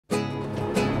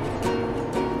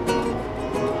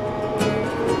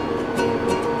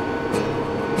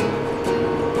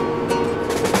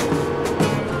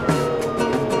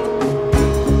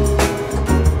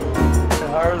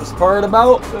part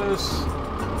about this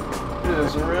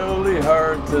is really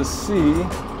hard to see.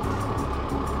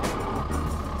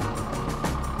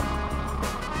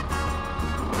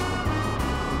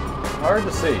 Hard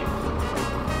to see.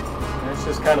 It's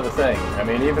just kind of the thing. I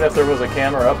mean, even if there was a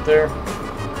camera up there,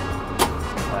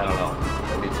 I don't know,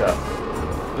 that'd be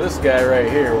tough. This guy right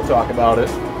here, we'll talk about it.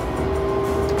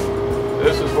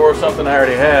 This is for something I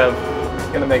already have.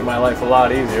 It's gonna make my life a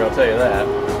lot easier, I'll tell you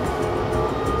that.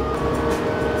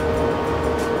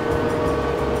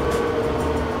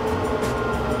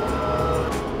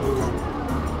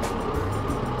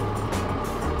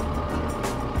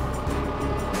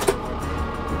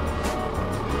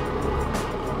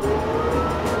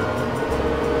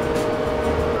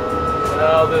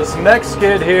 Now this next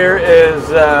skid here is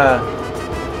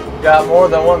got more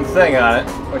than one thing on it,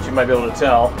 which you might be able to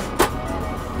tell.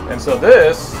 And so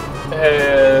this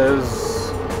has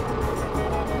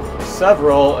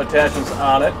several attachments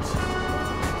on it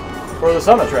for the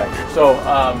Summit tractor. So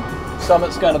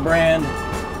Summit's got a brand,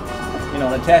 you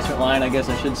know, an attachment line, I guess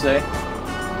I should say,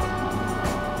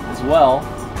 as well.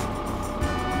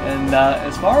 And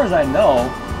as far as I know,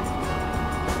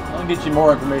 I'll get you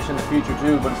more information in the future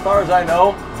too, but as far as I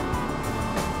know,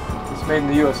 it's made in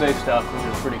the USA stuff, which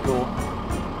is pretty cool.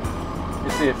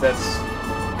 Let's see if that's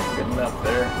good enough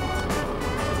there.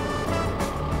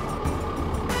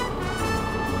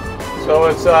 So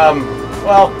it's,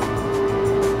 well,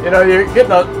 you know, you're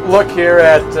getting a look here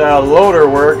at loader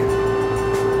work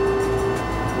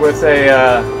with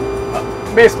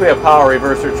a, basically a power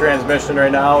reverser transmission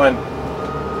right now, and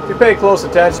if you pay close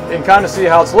attention, you can kind of see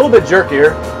how it's a little bit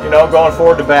jerkier, you know, going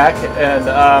forward to back,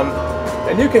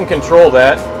 and you can control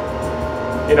that.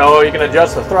 You know, you can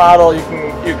adjust the throttle. You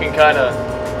can kind of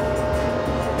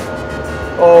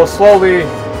slowly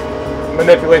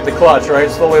manipulate the clutch, right?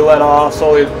 Slowly let off,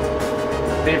 slowly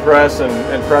depress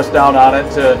and press down on it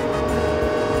to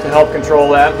help control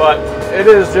that. But it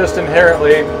is just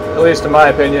inherently, at least in my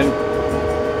opinion,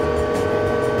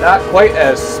 not quite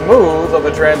as smooth of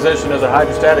a transition as a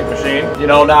hydrostatic machine. You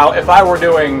know, now if I were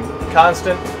doing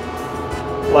constant,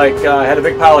 like I had a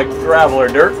big pile of gravel or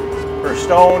dirt or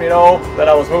stone, you know, that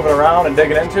I was moving around and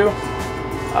digging into,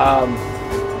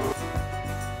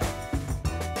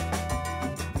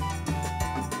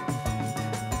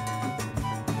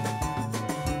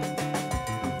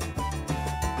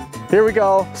 here we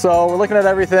go. So we're looking at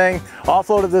everything.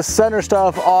 Offloaded this center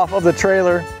stuff off of the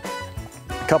trailer.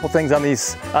 A couple things on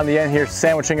the end here,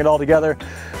 sandwiching it all together.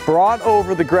 Brought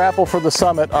over the grapple for the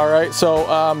Summit. All right,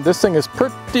 so this thing is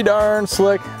pretty darn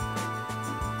slick.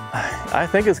 I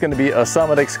think it's going to be a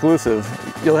Summit exclusive.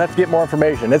 You'll have to get more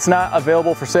information. It's not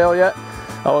available for sale yet.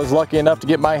 I was lucky enough to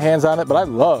get my hands on it, but I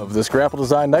love this grapple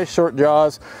design. Nice short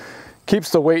jaws.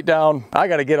 Keeps the weight down. I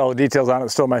got to get all the details on it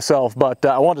still myself, but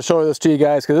I wanted to show this to you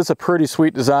guys because it's a pretty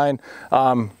sweet design.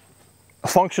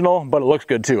 Functional, but it looks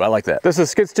good too. I like that. This is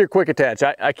skid steer quick attach.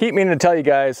 I keep meaning to tell you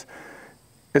guys,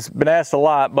 it's been asked a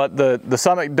lot, but the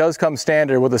Summit does come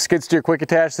standard with a skid steer quick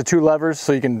attach, the 2 levers,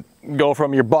 so you can go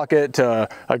from your bucket to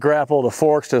a grapple to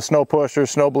forks to a snow pusher,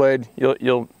 snow blade.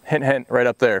 You'll hint right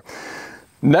up there.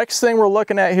 Next thing we're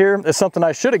looking at here is something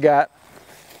I should have got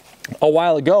a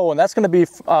while ago, and that's going to be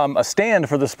a stand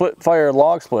for the split fire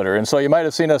log splitter. And so you might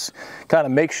have seen us kind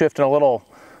of makeshift in a little,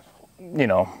 you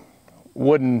know,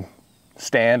 wooden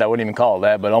stand. I wouldn't even call it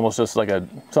that, but almost just like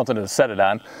something to set it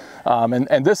on.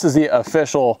 And this is the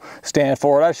official stand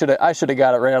for it. I should have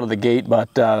got it right out of the gate, but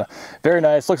very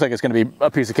nice. Looks like it's going to be a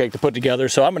piece of cake to put together.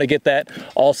 So I'm going to get that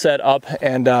all set up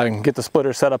and get the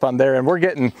splitter set up on there. And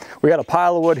we got a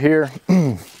pile of wood here.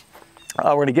 We're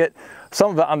going to get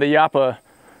some of it on the Yappa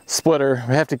splitter.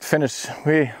 We have to finish.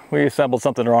 We assembled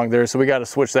something wrong there, so we got to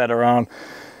switch that around.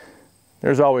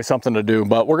 There's always something to do,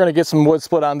 but we're going to get some wood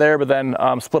split on there, but then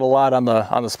split a lot on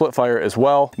the split fire as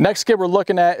well. Next skid we're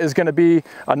looking at is going to be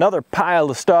another pile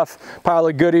of stuff, pile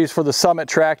of goodies for the Summit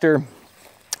tractor.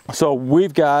 So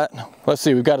we've got, let's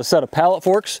see, we've got a set of pallet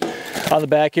forks on the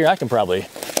back here. I can go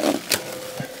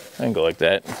like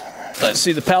that. Let's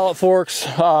see, the pallet forks,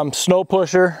 snow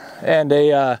pusher, and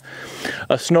a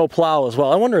snow plow as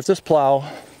well. I wonder if this plow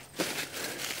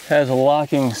has a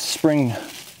locking spring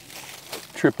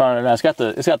trip on it. Now it's got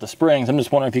the springs. I'm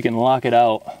just wondering if you can lock it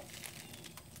out.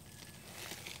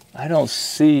 I don't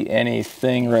see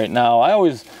anything right now. I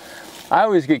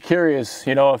always get curious,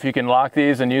 you know, if you can lock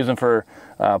these and use them for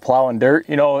plowing dirt,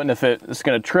 you know, and if it's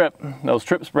going to trip those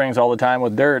trip springs all the time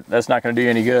with dirt, that's not going to do you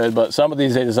any good. But some of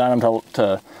these, they design them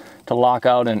to lock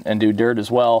out and do dirt as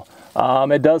well.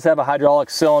 It does have a hydraulic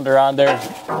cylinder on there,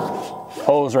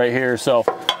 hose right here, so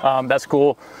that's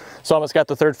cool. Summit's got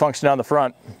the third function on the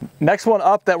front. Next one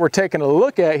up that we're taking a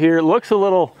look at here looks a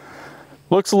little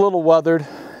weathered.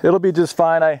 It'll be just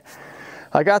fine.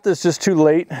 I got this just too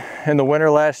late in the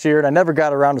winter last year, and I never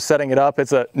got around to setting it up.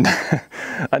 It's a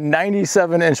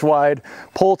 97-inch wide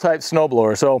pole type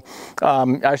snowblower. So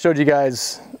I showed you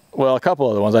guys, well, a couple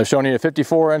other ones. I've shown you a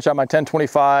 54-inch on my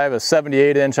 1025, a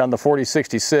 78-inch on the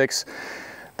 4066.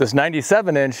 This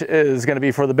 97-inch is going to be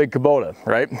for the big Kubota,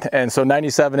 right? And so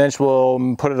 97-inch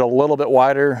will put it a little bit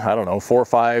wider, I don't know, 4,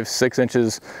 5, 6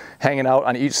 inches hanging out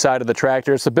on each side of the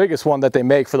tractor. It's the biggest one that they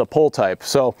make for the pole type.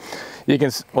 So you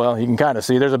can, well, you can kind of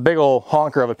see there's a big old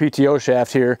honker of a PTO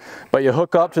shaft here, but you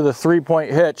hook up to the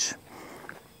 3-point hitch,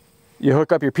 you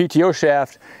hook up your PTO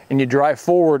shaft, and you drive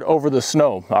forward over the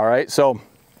snow, all right? So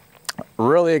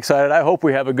really excited. I hope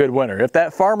we have a good winter. If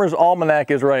that Farmer's Almanac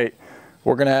is right,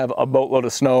 we're gonna have a boatload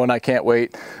of snow, and I can't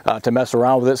wait to mess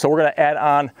around with it. So we're gonna add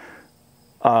on,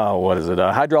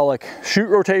 a hydraulic chute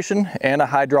rotation and a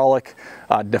hydraulic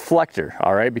deflector,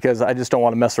 all right? Because I just don't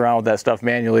wanna mess around with that stuff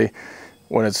manually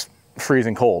when it's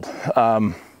freezing cold.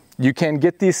 You can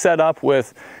get these set up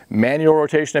with manual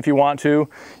rotation if you want to.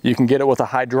 You can get it with a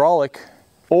hydraulic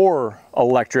or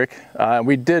electric. I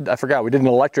forgot, we did an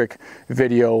electric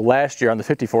video last year on the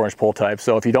 54-inch pole type.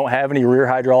 So if you don't have any rear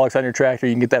hydraulics on your tractor,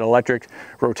 you can get that electric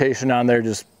rotation on there.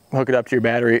 Just hook it up to your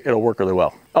battery. It'll work really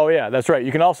well. Oh yeah, that's right.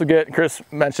 You can also get, Chris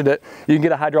mentioned it, you can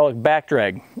get a hydraulic back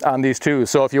drag on these too.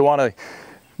 So if you want to,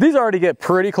 these already get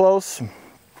pretty close.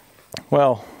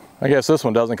 Well, I guess this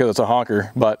one doesn't because it's a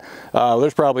honker, but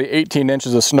there's probably 18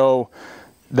 inches of snow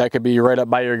that could be right up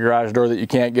by your garage door that you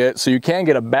can't get. So you can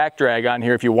get a back drag on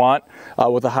here if you want,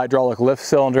 with a hydraulic lift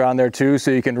cylinder on there too,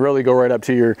 so you can really go right up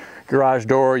to your garage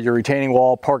door, your retaining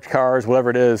wall, parked cars, whatever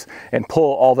it is, and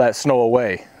pull all that snow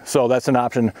away. So that's an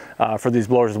option for these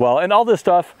blowers as well. And all this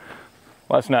stuff,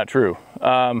 well, that's not true.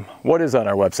 What is on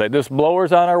our website? This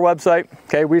blower's on our website.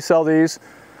 Okay, we sell these.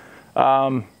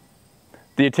 The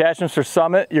attachments for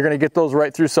Summit, you're gonna get those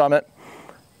right through Summit.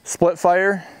 Split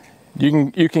fire,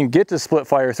 you can get to Split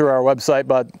Fire through our website,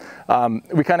 but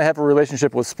we kind of have a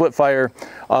relationship with Split Fire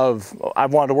of,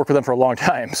 I've wanted to work with them for a long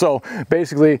time. So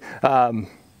basically,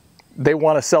 they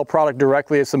want to sell product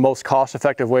directly. It's the most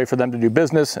cost-effective way for them to do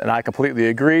business, and I completely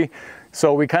agree.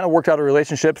 So we kind of worked out a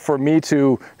relationship for me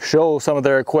to show some of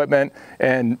their equipment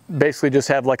and basically just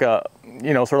have like a,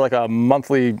 you know, sort of like a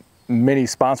monthly mini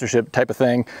sponsorship type of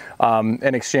thing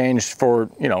in exchange for,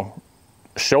 you know,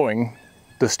 showing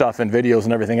the stuff and videos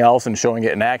and everything else and showing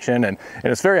it in action, and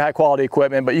it's very high quality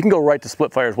equipment, but you can go right to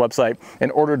Splitfire's website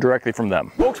and order directly from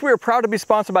them. Folks, we are proud to be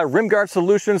sponsored by RimGuard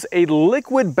Solutions, a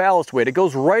liquid ballast weight. It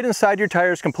goes right inside your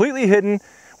tires, completely hidden.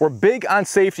 We're big on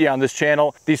safety on this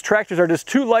channel. These tractors are just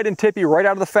too light and tippy right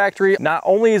out of the factory. Not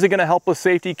only is it gonna help with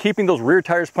safety, keeping those rear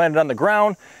tires planted on the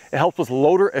ground, it helps with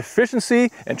loader efficiency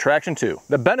and traction too.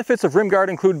 The benefits of RimGuard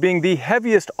include being the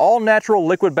heaviest all-natural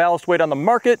liquid ballast weight on the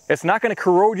market. It's not gonna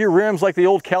corrode your rims like the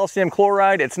old calcium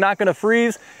chloride. It's not gonna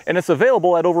freeze, and it's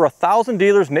available at over 1,000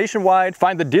 dealers nationwide.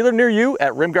 Find the dealer near you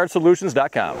at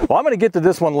rimguardsolutions.com. Well, I'm gonna get to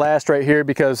this one last right here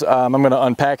because I'm gonna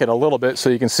unpack it a little bit so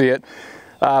you can see it.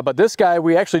 But this guy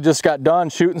we actually just got done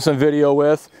shooting some video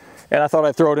with, and I thought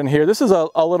I'd throw it in here. This is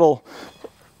a little,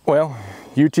 well,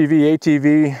 UTV,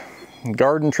 ATV,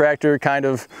 garden tractor kind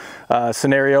of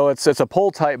scenario. It's a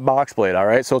pole type box blade, all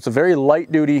right? So it's a very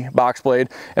light duty box blade,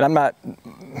 and I'm not,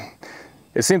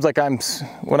 it seems like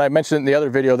when I mentioned it in the other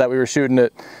video that we were shooting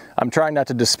it, I'm trying not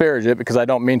to disparage it because I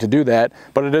don't mean to do that,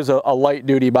 but it is a light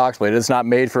duty box blade. It's not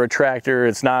made for a tractor.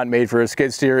 It's not made for a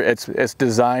skid steer. It's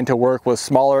designed to work with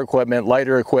smaller equipment,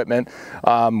 lighter equipment.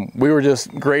 We were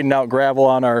just grading out gravel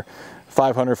on our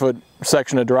 500-foot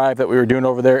section of drive that we were doing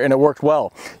over there, and it worked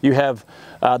well. You have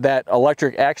that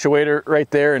electric actuator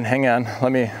right there, and hang on,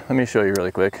 let me show you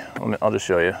really quick. I'll just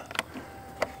show you.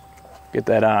 Get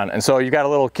that on. And so you got a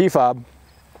little key fob.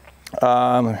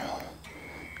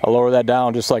 I'll lower that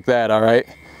down just like that, all right?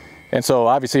 And so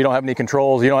obviously you don't have any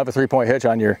controls. You don't have a 3-point hitch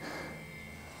on your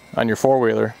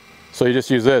four-wheeler. So you just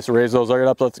use this, raise those right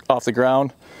up off the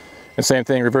ground. And same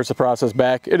thing, reverse the process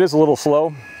back. It is a little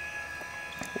slow.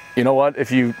 You know what?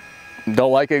 If you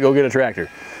don't like it, go get a tractor.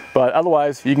 But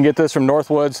otherwise, you can get this from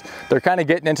Northwoods. They're kind of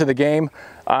getting into the game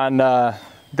on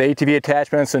the ATV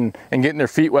attachments and getting their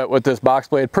feet wet with this box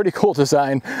blade. Pretty cool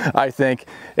design, I think.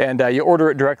 And you order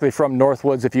it directly from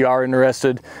Northwoods if you are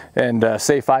interested, and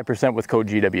save 5% with code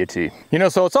GWT. You know,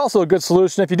 so it's also a good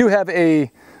solution if you do have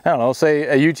a, I don't know, say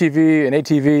a UTV, an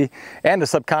ATV, and a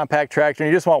subcompact tractor,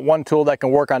 and you just want one tool that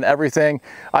can work on everything.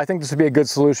 I think this would be a good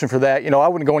solution for that. You know, I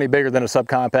wouldn't go any bigger than a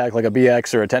subcompact like a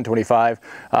BX or a 1025,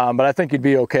 but I think you'd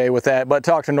be okay with that. But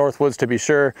talk to Northwoods to be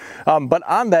sure. But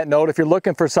on that note, if you're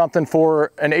looking for something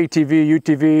for an ATV,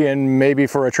 UTV, and maybe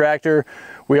for a tractor,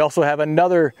 we also have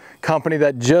another company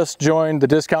that just joined the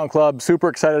discount club. Super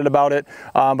excited about it,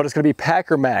 but it's going to be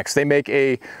Packer Maxx. They make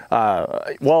a,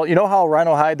 well, you know how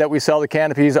rhino hide that we sell, the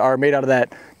canopies are made out of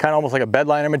that kind of almost like a bed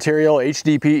liner material,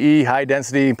 HDPE, high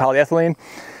density polyethylene.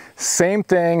 Same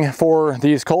thing for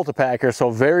these Cultipackers, so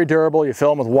very durable. You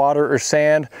fill them with water or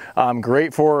sand.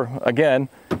 Great for, again,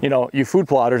 you know, you food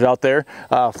plotters out there,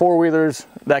 four-wheelers,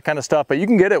 that kind of stuff. But you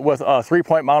can get it with a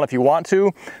 3-point mount if you want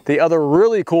to. The other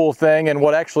really cool thing, and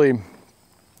what actually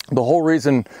the whole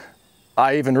reason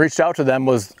I even reached out to them,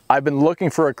 was I've been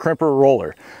looking for a crimper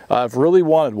roller. I've really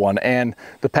wanted one, and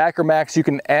the Packer Maxx, you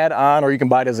can add on, or you can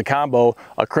buy it as a combo,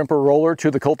 a crimper roller to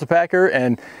the Cultipacker,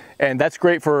 and that's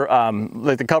great for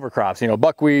like the cover crops, you know,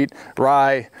 buckwheat,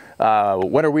 rye,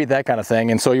 winter wheat, that kind of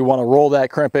thing. And so you want to roll that,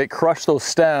 crimp it, crush those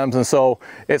stems, and so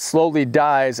it slowly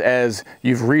dies as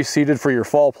you've reseeded for your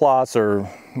fall plots or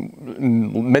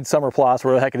midsummer plots,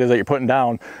 whatever the heck it is that you're putting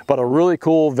down. But a really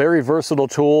cool, very versatile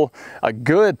tool, a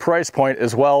good price point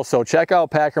as well. So check out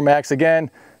Packer Maxx.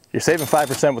 Again, you're saving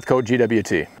 5% with code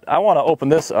GWT. I want to open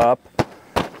this up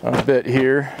a bit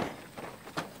here.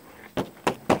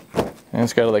 And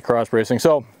it's got like cross bracing.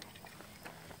 So,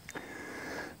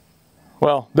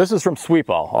 well, this is from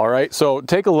Sweepall, all right? So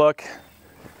take a look.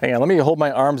 Hang on, let me hold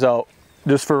my arms out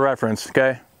just for reference,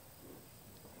 okay?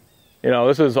 You know,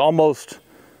 this is almost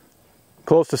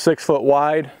close to 6 foot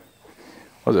wide.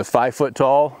 Was it 5 foot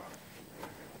tall?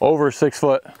 Over 6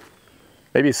 foot,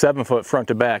 maybe 7 foot front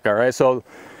to back, all right? So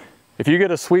if you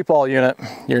get a Sweepall unit,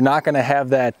 you're not gonna have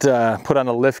that put on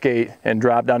a lift gate and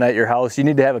drop down at your house. You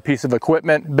need to have a piece of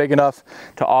equipment big enough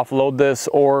to offload this,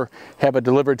 or have it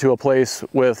delivered to a place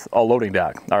with a loading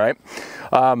dock, all right?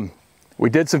 We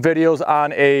did some videos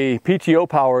on a PTO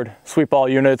powered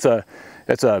Sweepall unit.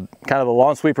 It's a kind of a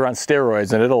lawn sweeper on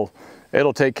steroids, and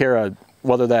it'll take care of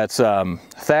whether that's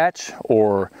thatch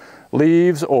or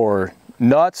leaves or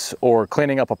nuts, or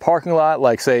cleaning up a parking lot,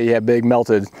 like say you have big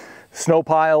melted snow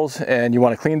piles and you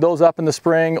want to clean those up in the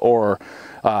spring, or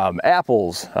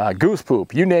apples, goose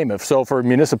poop, you name it. So for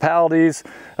municipalities,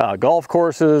 golf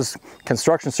courses,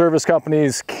 construction service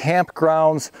companies,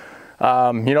 campgrounds,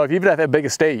 you know, if you even have a big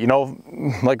estate, you know,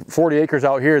 like 40 acres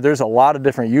out here, there's a lot of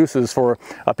different uses for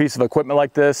a piece of equipment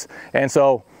like this. And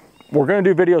so we're going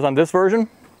to do videos on this version.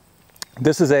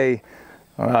 This is a,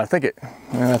 I think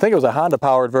it was a Honda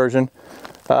powered version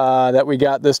that we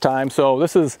got this time. So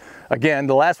this is, again,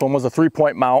 the last one was a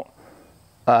 3-point mount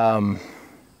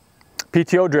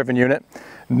PTO driven unit.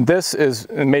 This is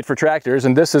made for tractors,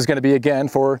 and this is going to be, again,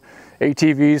 for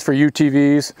ATVs, for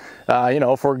UTVs, you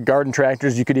know, for garden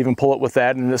tractors. You could even pull it with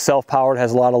that, and it's self-powered,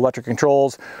 has a lot of electric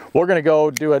controls. We're going to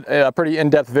go do a pretty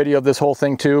in-depth video of this whole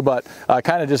thing too, but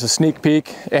kind of just a sneak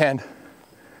peek. And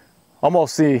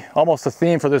almost the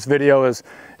theme for this video is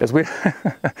we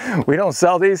we don't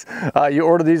sell these. You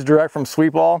order these direct from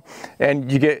Sweepall, and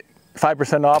you get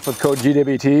 5% off with code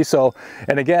GWT. So,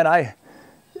 and again,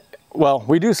 well,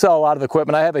 we do sell a lot of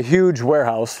equipment. I have a huge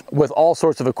warehouse with all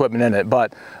sorts of equipment in it,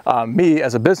 but me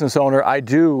as a business owner, I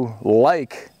do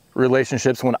like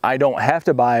relationships when I don't have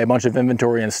to buy a bunch of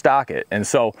inventory and stock it. And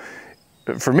so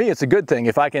for me, it's a good thing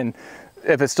if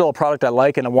it's still a product I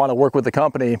like and I want to work with the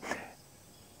company.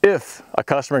 If a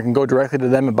customer can go directly to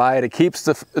them and buy it, it keeps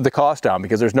the cost down,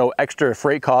 because there's no extra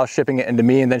freight cost shipping it into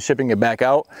me and then shipping it back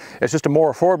out. It's just a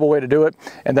more affordable way to do it.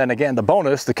 And then again, the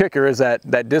bonus, the kicker, is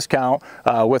that discount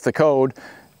with the code.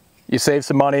 You save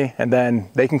some money, and then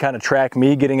they can kind of track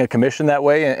me getting a commission that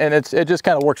way, and it just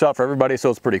kind of works out for everybody,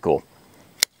 so it's pretty cool.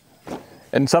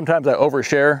 And sometimes I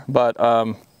overshare, but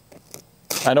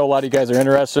I know a lot of you guys are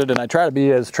interested, and I try to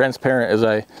be as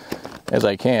transparent as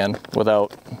I can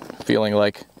without feeling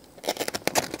like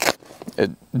it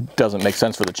doesn't make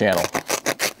sense for the channel.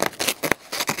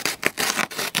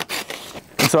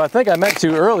 And so I think I meant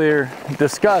to earlier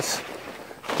discuss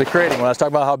the crating when I was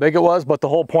talking about how big it was, but the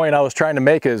whole point I was trying to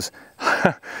make is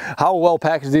how well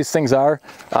packaged these things are.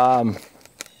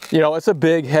 You know, it's a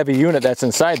big, heavy unit that's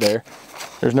inside there.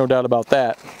 There's no doubt about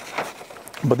that.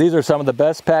 But these are some of the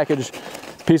best packaged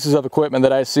pieces of equipment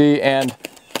that I see, and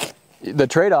the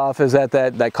trade-off is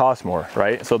that costs more,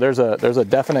 right? So there's a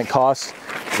definite cost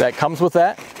that comes with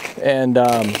that. And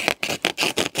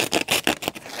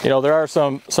you know, there are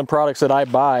some products that I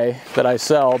buy, that I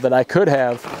sell, that I could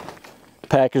have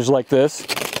packaged like this,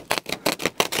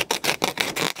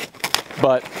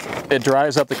 but it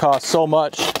drives up the cost so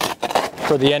much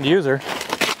for the end user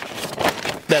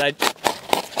that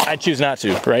I choose not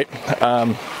to, right?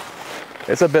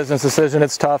 It's a business decision.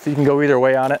 It's tough. You can go either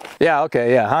way on it. Yeah,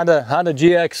 okay, yeah. Honda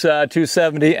GX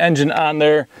 270 engine on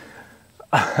there.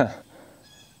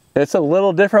 It's a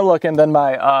little different looking than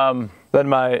my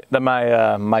my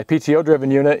PTO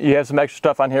driven unit. You have some extra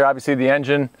stuff on here. Obviously the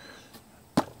engine,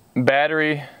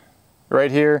 battery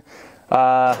right here.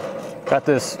 Got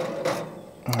this,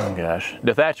 oh gosh,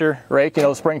 dethatcher rake, you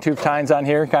know, spring tooth tines on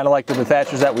here, kind of like the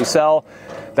dethatchers that we sell.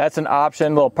 That's an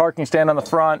option. Little parking stand on the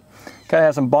front. Kind of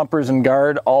has some bumpers and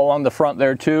guard all on the front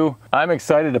there too. I'm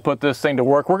excited to put this thing to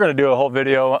work. We're going to do a whole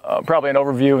video, probably an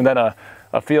overview and then a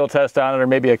field test on it, or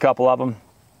maybe a couple of them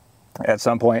at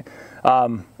some point.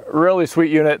 Really sweet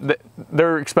unit.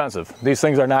 They're expensive. These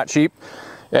things are not cheap.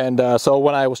 And so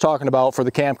when I was talking about for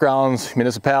the campgrounds,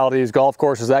 municipalities, golf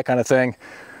courses, that kind of thing,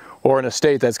 or an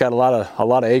estate that's got a lot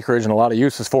of acreage and a lot of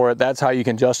uses for it, that's how you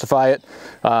can justify it.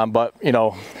 But you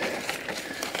know,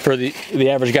 for the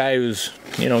average guy who's,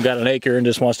 you know, got an acre and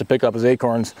just wants to pick up his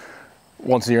acorns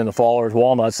once a year in the fall, or his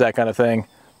walnuts, that kind of thing,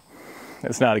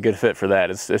 it's not a good fit for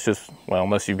that. It's just, well,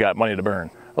 unless you've got money to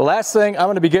burn. The last thing, I'm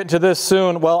going to be getting to this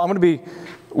soon. Well, I'm going to be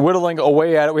whittling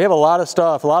away at it. We have a lot of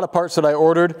stuff, a lot of parts that I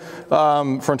ordered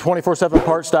from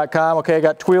 247parts.com. Okay, I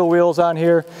got Tweel wheels on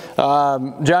here,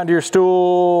 John Deere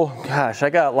stool. Gosh, I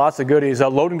got lots of goodies.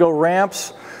 Load and go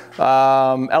ramps,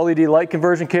 LED light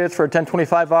conversion kits for a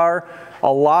 1025R.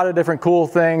 A lot of different cool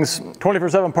things.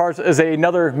 24/7 Parts is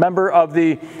another member of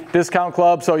the discount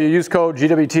club, so you use code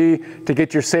GWT to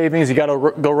get your savings. You got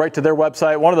to go right to their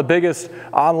website. One of the biggest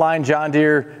online John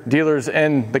Deere dealers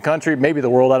in the country, maybe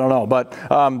the world, I don't know, but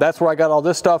that's where I got all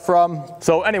this stuff from.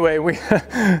 So anyway,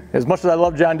 as much as I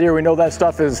love John Deere, we know that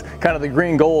stuff is kind of the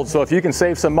green gold, so if you can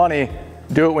save some money,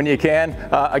 do it when you can.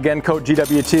 Again, code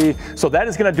GWT. So that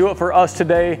is going to do it for us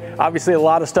today. Obviously, a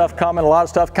lot of stuff coming, a lot of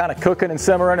stuff kind of cooking and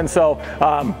simmering, and so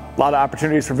a lot of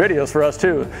opportunities for videos for us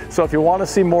too. So if you want to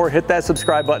see more, hit that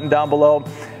subscribe button down below.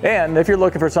 And if you're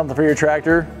looking for something for your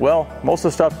tractor, well, most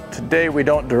of the stuff today we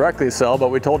don't directly sell, but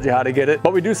we told you how to get it.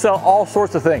 But we do sell all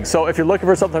sorts of things. So if you're looking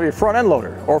for something for your front end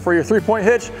loader or for your 3-point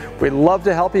hitch, we'd love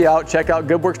to help you out. Check out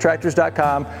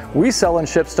goodworkstractors.com. We sell and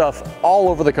ship stuff all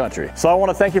over the country. So I want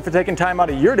to thank you for taking time out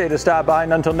of your day to stop by,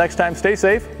 and until next time, stay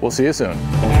safe. We'll see you soon.